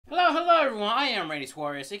everyone, I am Randy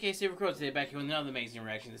Suarez, aka Silva today, back here with another amazing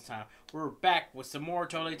reaction this time. We're back with some more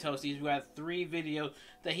Totally Toasties. We have 3 videos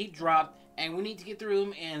that he dropped, and we need to get through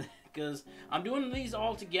them, and because I'm doing these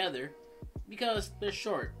all together, because they're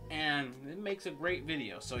short, and it makes a great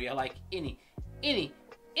video. So yeah, like any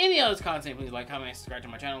other content, please like, comment, and subscribe to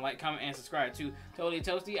my channel. Like, comment, and subscribe to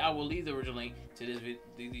TotallyToasty. I will leave the original link to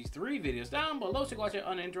these 3 videos down below so you can watch it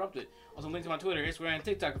uninterrupted. Also, link to my Twitter, Instagram, and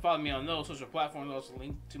TikTok. Follow me on those social platforms. Also,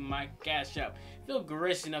 link to my Cashapp. Feel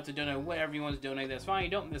gracious enough to donate whatever you want to donate. That's fine. You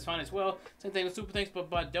don't, that's fine as well. Same thing with super thanks,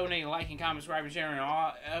 but donating, liking, comment, subscribing, sharing,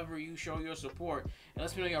 however you show your support. And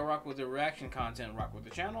let me know y'all rock with the reaction content, rock with the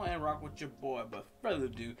channel, and rock with your boy. But further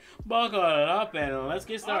ado, buckle it up and let's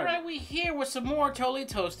get started. Alright, we here with some more Totally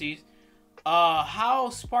Toasties. How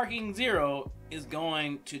Sparking Zero is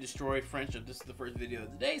going to destroy friendship. This is the first video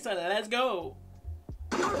of the day, so let's go.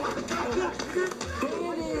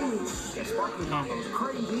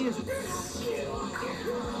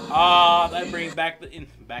 That brings back the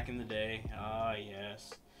back in the day.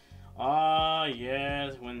 Yes,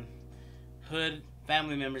 when hood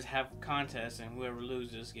family members have contests and whoever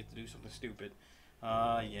loses gets to do something stupid.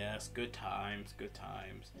 Yes, good times, good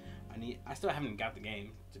times. I still haven't got the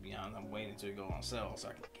game, to be honest. I'm waiting until it goes on sale so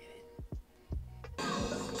I can get it.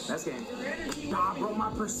 That's game. Nah, bro,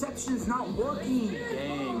 my perception's not working.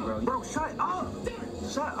 Dang, bro. Bro, shut up.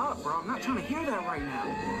 Shut up, bro. I'm not trying to hear that right now.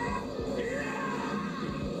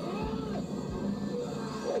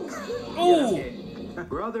 Ooh!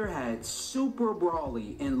 Brother had Super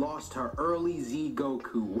Brawly and lost her early Z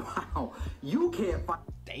Goku. Wow. You can't fight.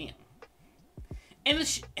 Damn. And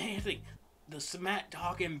the smack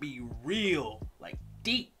talking be real. Like,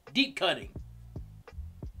 deep cutting.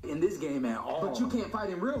 In this game at all. But you can't fight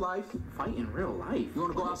in real life. Fight in real life? You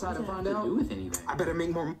want to go outside and find out? Do with anything? I better make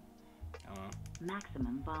more.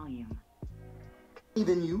 Maximum volume.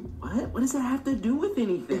 Than you. What? What does that have to do with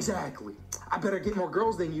anything? Exactly. I better get more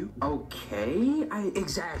girls than you. Okay.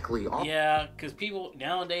 Exactly. Yeah, because people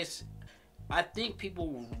nowadays, I think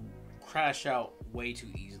people crash out way too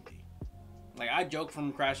easily. Like, I joke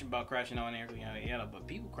from crashing out and everything, yada, but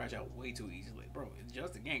people crash out way too easily. Bro, it's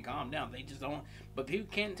just a game. Calm down. They just don't. But people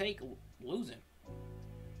can't take losing.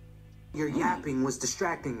 Your yapping was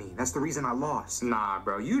distracting me. That's the reason I lost. Nah,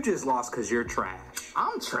 bro. You just lost because you're trash.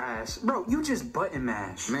 I'm trash? Bro, you just button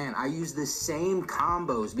mash. Man, I use the same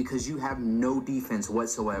combos because you have no defense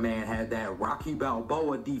whatsoever. Man had that Rocky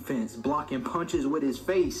Balboa defense, blocking punches with his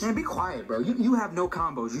face. Man, be quiet, bro. You have no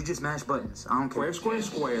combos. You just mash buttons. I don't care. Square,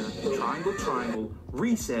 square, square. Triangle, triangle.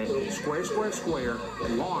 Reset. Square, square, square.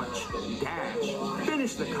 Launch. Dash.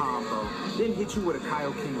 Finish the combo. Then hit you with a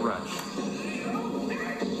Kaioken rush.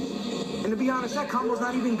 And to be honest, that combo's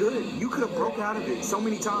not even good. You could have broke out of it so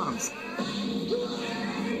many times.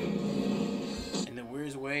 In the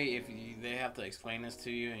weirdest way, they have to explain this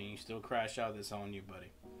to you and you still crash out, that's on you,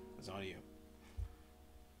 buddy. That's on you.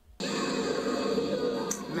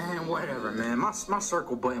 Man, whatever, man. My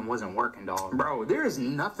circle button wasn't working, dog. Bro, there is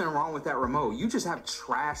nothing wrong with that remote. You just have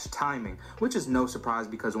trash timing, which is no surprise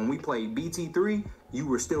because when we played BT3, you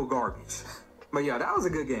were still garbage. But yeah, that was a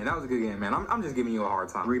good game. That was a good game, man. I'm just giving you a hard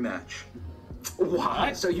time. Rematch.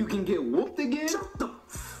 Why? So you can get whooped again?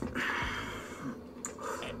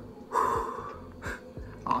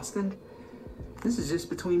 Austin, this is just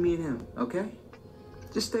between me and him, okay?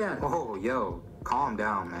 Just stay out of it. Oh, yo, calm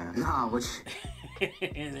down, man. Nah, which... It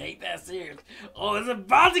ain't that serious. Oh, it's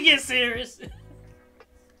about to get serious.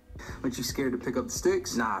 But you scared to pick up the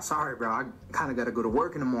sticks? Nah, sorry, bro. I kind of got to go to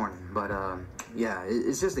work in the morning. But, yeah,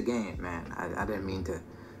 it's just a game, man. I didn't mean to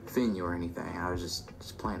offend you or anything. I was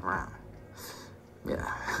just playing around. Yeah.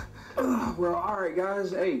 Well, all right,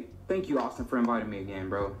 guys. Hey, thank you, Austin, for inviting me again,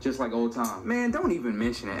 bro. Just like old time. Man, don't even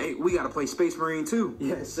mention it. Hey, we got to play Space Marine, too.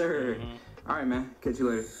 Yes, sir. All right, man. Catch you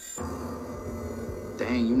later.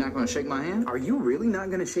 Dang, you not going to shake my hand? Are you really not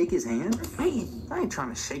going to shake his hand? Hey, I ain't trying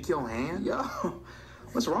to shake your hand. Yo.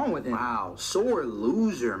 What's wrong with him? Wow, sore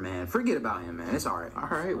loser, man. Forget about him, man. It's all right. All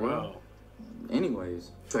right, well.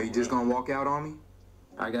 Anyways. So you just gonna walk out on me?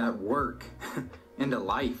 I got work. Into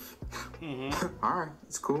life. All right,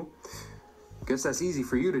 it's cool. Guess that's easy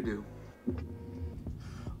for you to do.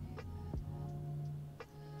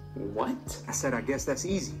 What? I said I guess that's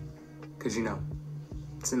easy. Because, you know,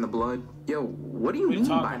 it's in the blood. Yo, what do you mean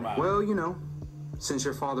by that? Well, you know, since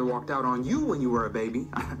your father walked out on you when you were a baby,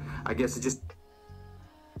 I guess it just...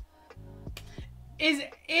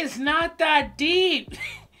 It's not that deep.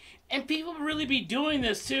 And people really be doing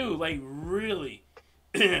this too, like really.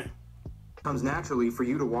 Comes naturally for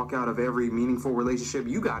you to walk out of every meaningful relationship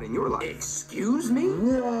you got in your life. Excuse me?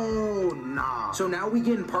 Whoa, nah. So now we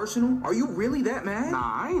getting personal? Are you really that mad?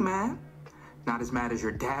 Nah, I ain't mad. not as mad as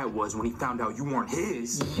your dad was when he found out you weren't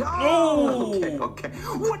his. Yo! No! Okay.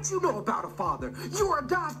 What you know about a father? You're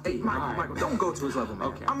adopted. Hey, Michael, don't go to his level, man.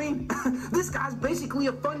 Okay. I mean, this guy's basically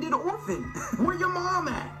a funded orphan. Where your mom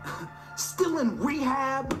at? Still in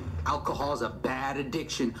rehab? Alcohol's a bad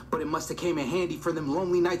addiction, but it must have came in handy for them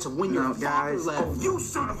lonely nights of when your father left. Oh, you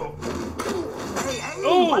son of a... Hey,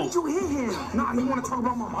 why did you hit him? Nah, you want to talk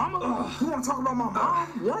about my mama? You want to talk about my mom?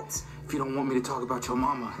 What? If you don't want me to talk about your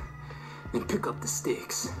mama, then pick up the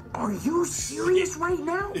sticks. Are you serious right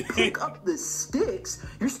now? Pick up the sticks?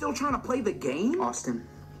 You're still trying to play the game? Austin,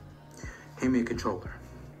 hand me a controller.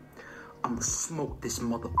 I'm gonna smoke this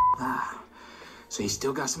mother... So you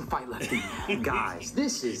still got some fight left in you. Guys,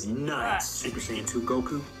 this is nuts. Super Saiyan 2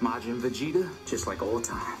 Goku, Majin Vegeta, just like old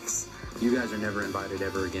times. You guys are never invited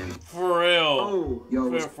ever again. For real. Oh,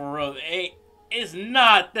 yo. For real. Hey, it's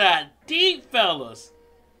not that deep, fellas.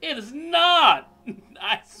 It is not.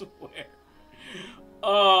 I swear.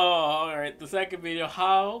 Oh, alright. The second video,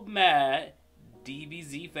 how mad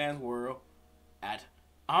DBZ fans were at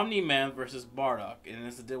Omni-Man versus Bardock, and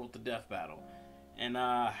it's to deal with the death battle.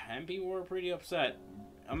 And people were pretty upset.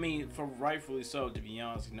 I mean, for rightfully so, to be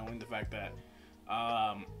honest, knowing the fact that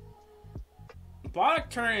Bardock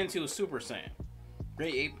turned into a Super Saiyan.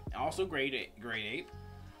 Great Ape, also Great Ape.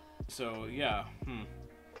 So yeah,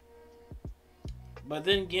 But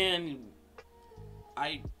then again,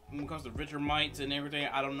 when it comes to Richard Mites and everything,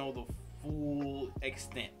 I don't know the full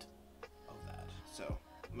extent of that. So,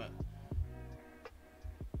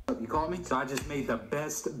 You called me? So I just made the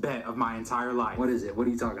best bet of my entire life. What is it? What are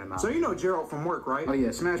you talking about? So you know Gerald from work, right? Oh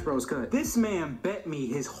yeah, Smash Bros. Cut. This man bet me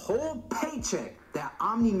his whole paycheck that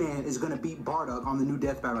Omni-Man is gonna beat Bardock on the new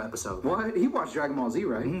Death Battle episode. What? He watched Dragon Ball Z,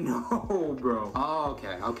 right? No, bro. Oh,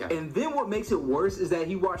 okay. And then what makes it worse is that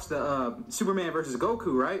he watched the Superman versus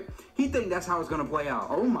Goku, right? He think that's how it's gonna play out.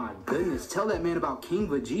 Oh my goodness, tell that man about King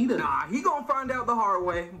Vegeta. Nah, he gonna find out the hard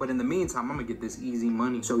way. But in the meantime, I'm gonna get this easy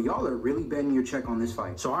money. So y'all are really betting your check on this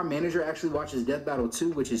fight. So our manager actually watches Death Battle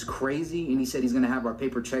 2, which is crazy, and he said he's gonna have our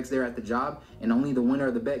paper checks there at the job, and only the winner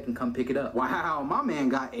of the bet can come pick it up. Wow, my man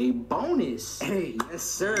got a bonus. Hey, yes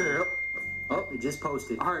sir. Oh, it just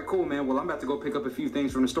posted. All right, cool, man. Well, I'm about to go pick up a few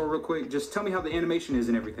things from the store real quick. Just tell me how the animation is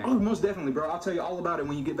and everything. Oh, most definitely, bro. I'll tell you all about it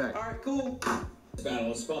when you get back. All right, cool. This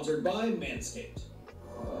battle is sponsored by Manscaped.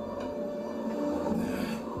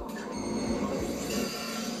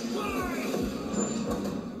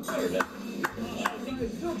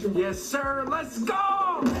 Yes, sir. Let's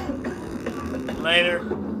go. later.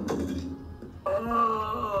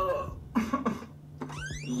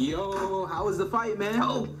 Yo, how was the fight, man?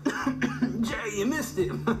 Oh, Jay, you missed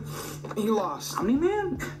it. He lost. I mean,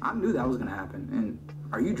 man, I knew that was gonna happen. And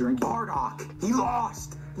are you drinking? Bardock, he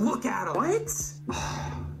lost. Look at him. What?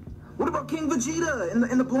 What about King Vegeta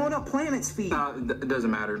and the blowing up planets feat? It doesn't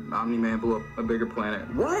matter. Omni-Man blew up a bigger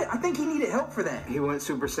planet. What? I think he needed help for that. He went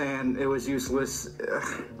Super Saiyan. It was useless.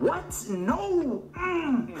 What? No.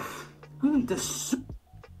 You need to.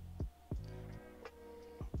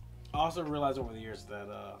 I also realized over the years that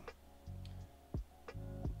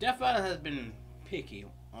Death Battle has been picky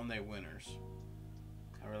on their winners.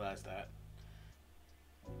 I realized that.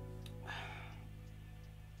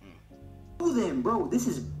 Oh, then, bro, this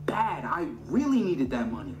is bad. I really needed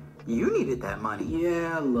that money. You needed that money?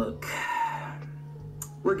 Yeah, look.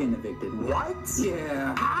 We're getting evicted. What?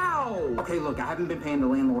 Yeah. How? Okay, look, I haven't been paying the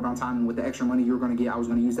landlord on time, and with the extra money you were going to get, I was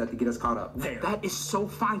going to use that to get us caught up. There. That is so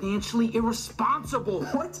financially irresponsible.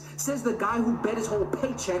 What? Says the guy who bet his whole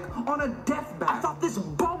paycheck on a death battle. I thought this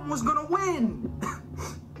bum was going to win.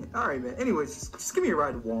 All right, man. Anyways, just give me a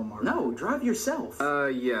ride to Walmart. No, drive yourself.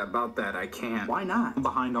 Yeah, about that, I can't. Why not? I'm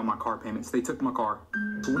behind on my car payments. They took my car.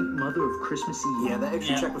 Sweet mother of Christmas Eve. Yeah, that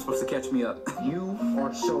extra check was supposed to catch me up. You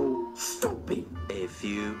are so stupid. A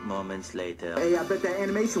few moments later. Hey, I bet that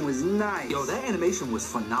animation was nice. Yo, that animation was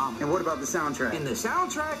phenomenal. And what about the soundtrack? And the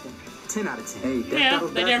soundtrack? 10 out of 10. Hey, Death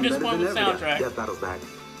Battle's they back. never disappoint with the soundtrack. Death Battle's back.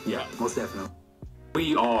 Yeah, most definitely.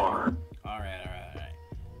 We are. All right.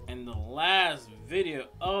 And the last video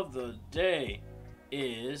of the day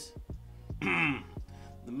is the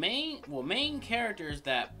main characters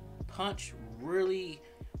that punch really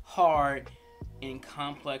hard in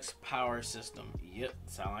complex power system. Yep,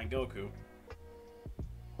 sound like Goku.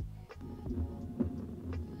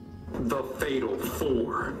 The Fatal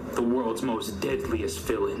Four, the world's most deadliest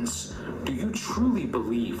villains. Do you truly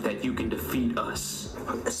believe that you can defeat us?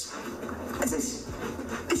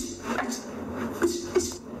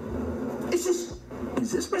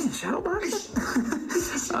 Is this man Shadowboxer?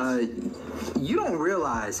 You don't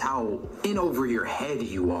realize how in over your head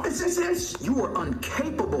you are. You are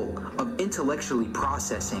incapable of intellectually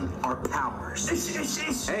processing our powers.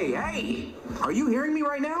 Hey, are you hearing me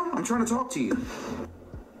right now? I'm trying to talk to you.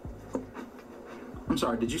 I'm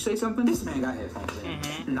sorry, did you say something? This man got headphones in.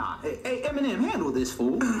 Nah, hey, Eminem, handle this,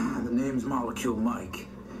 fool. The name's Molecule Mike.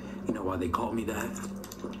 You know why they call me that?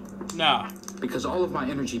 Nah. Because all of my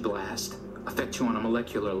energy blast affect you on a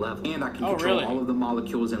molecular level, and I can control really? all of the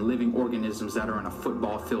molecules in living organisms that are in a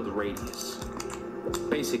football field radius.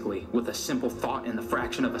 Basically, with a simple thought in the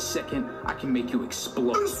fraction of a second, I can make you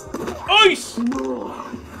explode. Ice! Mike!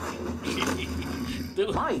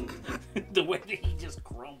 The way that he just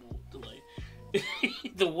grumbled.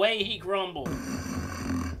 The way he grumbled.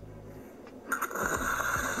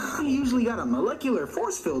 He usually got a molecular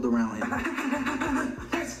force field around him.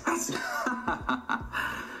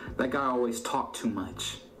 That guy always talked too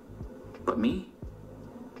much. But me?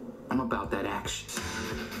 I'm about that action.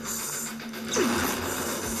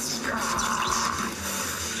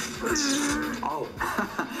 Oh,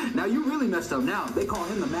 now you really messed up now. They call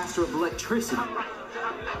him the master of electricity.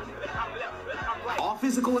 All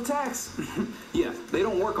physical attacks? Yeah, they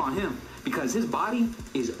don't work on him because his body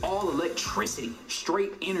is all electricity,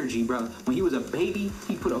 straight energy, bro. When he was a baby,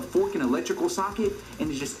 he put a fork in an electrical socket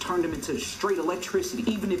and it just turned him into straight electricity.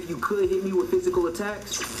 Even if you could hit me with physical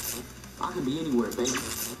attacks, I can be anywhere, baby.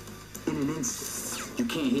 In an instant. You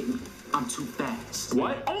can't hit me. I'm too fast.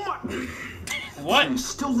 What? Oh my... What? Man,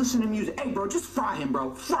 still listen to music. Hey, bro, just fry him,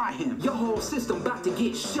 bro. Fry him. Your whole system about to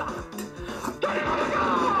get shocked.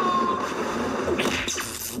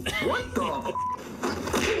 What the?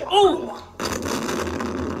 Oh!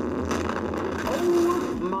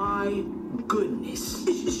 Oh my goodness.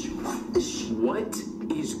 What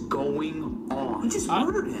is going on? You just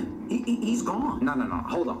murdered him. He's gone. No.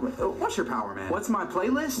 Hold on. What's your power, man? What's my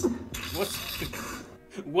playlist?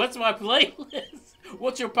 What's my playlist?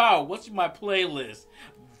 What's your power? What's my playlist?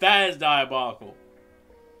 That is diabolical.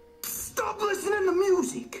 Stop listening to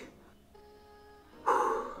music.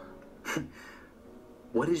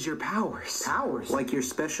 What is your powers? Powers? Like your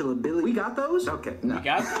special ability? We got those? Okay, no. You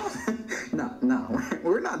got those? No,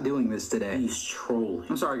 we're not doing this today. He's trolling.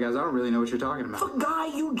 I'm sorry, guys, I don't really know what you're talking about. The guy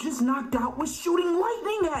you just knocked out was shooting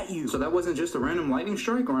lightning at you. So that wasn't just a random lightning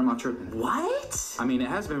strike, or am I tripping? What? I mean, it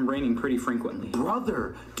has been raining pretty frequently.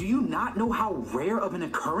 Brother, do you not know how rare of an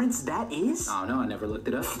occurrence that is? Oh, no, I never looked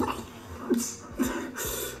it up.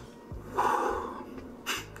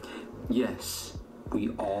 Yes, we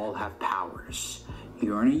all have powers.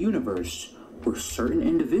 You're in a universe where certain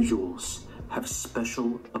individuals have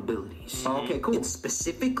special abilities. Okay, cool. And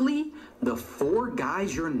specifically, the 4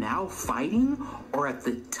 guys you're now fighting are at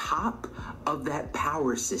the top of that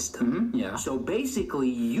power system. Yeah. So basically,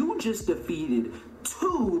 you just defeated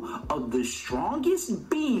 2 of the strongest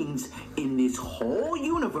beings in this whole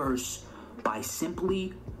universe by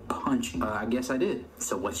simply punching. I guess I did.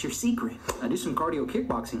 So what's your secret? I do some cardio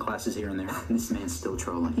kickboxing classes here and there. This man's still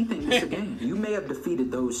trolling. He thinks it's a game. You may have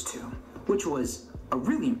defeated those 2, which was a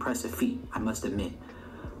really impressive feat, I must admit.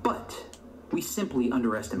 But we simply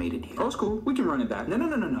underestimated you. Oh, it's cool. We can run it back.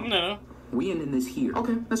 No. We ended this here.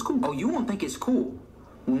 Okay, that's cool. Oh, you won't think it's cool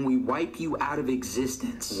when we wipe you out of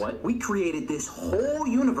existence. What? We created this whole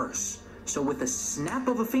universe. So with a snap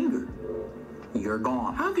of a finger, you're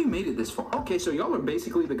gone. How have you made it this far? Okay, so y'all are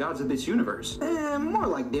basically the gods of this universe. More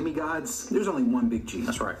like demigods. There's only one big G.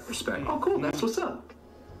 That's right. Respect. Oh, cool. That's what's up.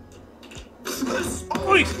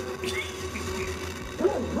 Oi!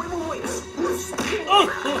 Whoa, wait. Oh!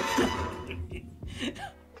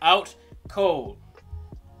 Out cold.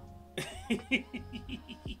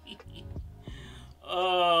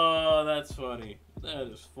 Oh, that's funny. That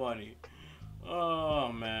is funny.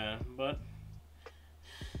 Oh, man. But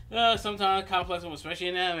sometimes complex, especially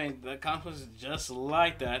in anime, the complex is just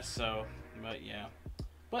like that. So, but yeah.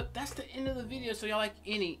 But that's the end of the video. So y'all like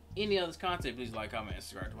any of this content, please like, comment, and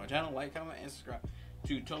subscribe to my channel. Like, comment, and subscribe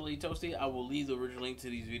to Totally Toasty. I will leave the original link to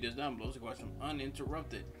these videos down below so you can watch them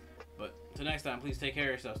uninterrupted. But till next time, please take care of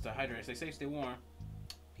yourselves. Stay hydrated, stay safe, stay warm.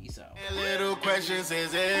 Peace out. Little questions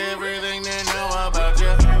is everything.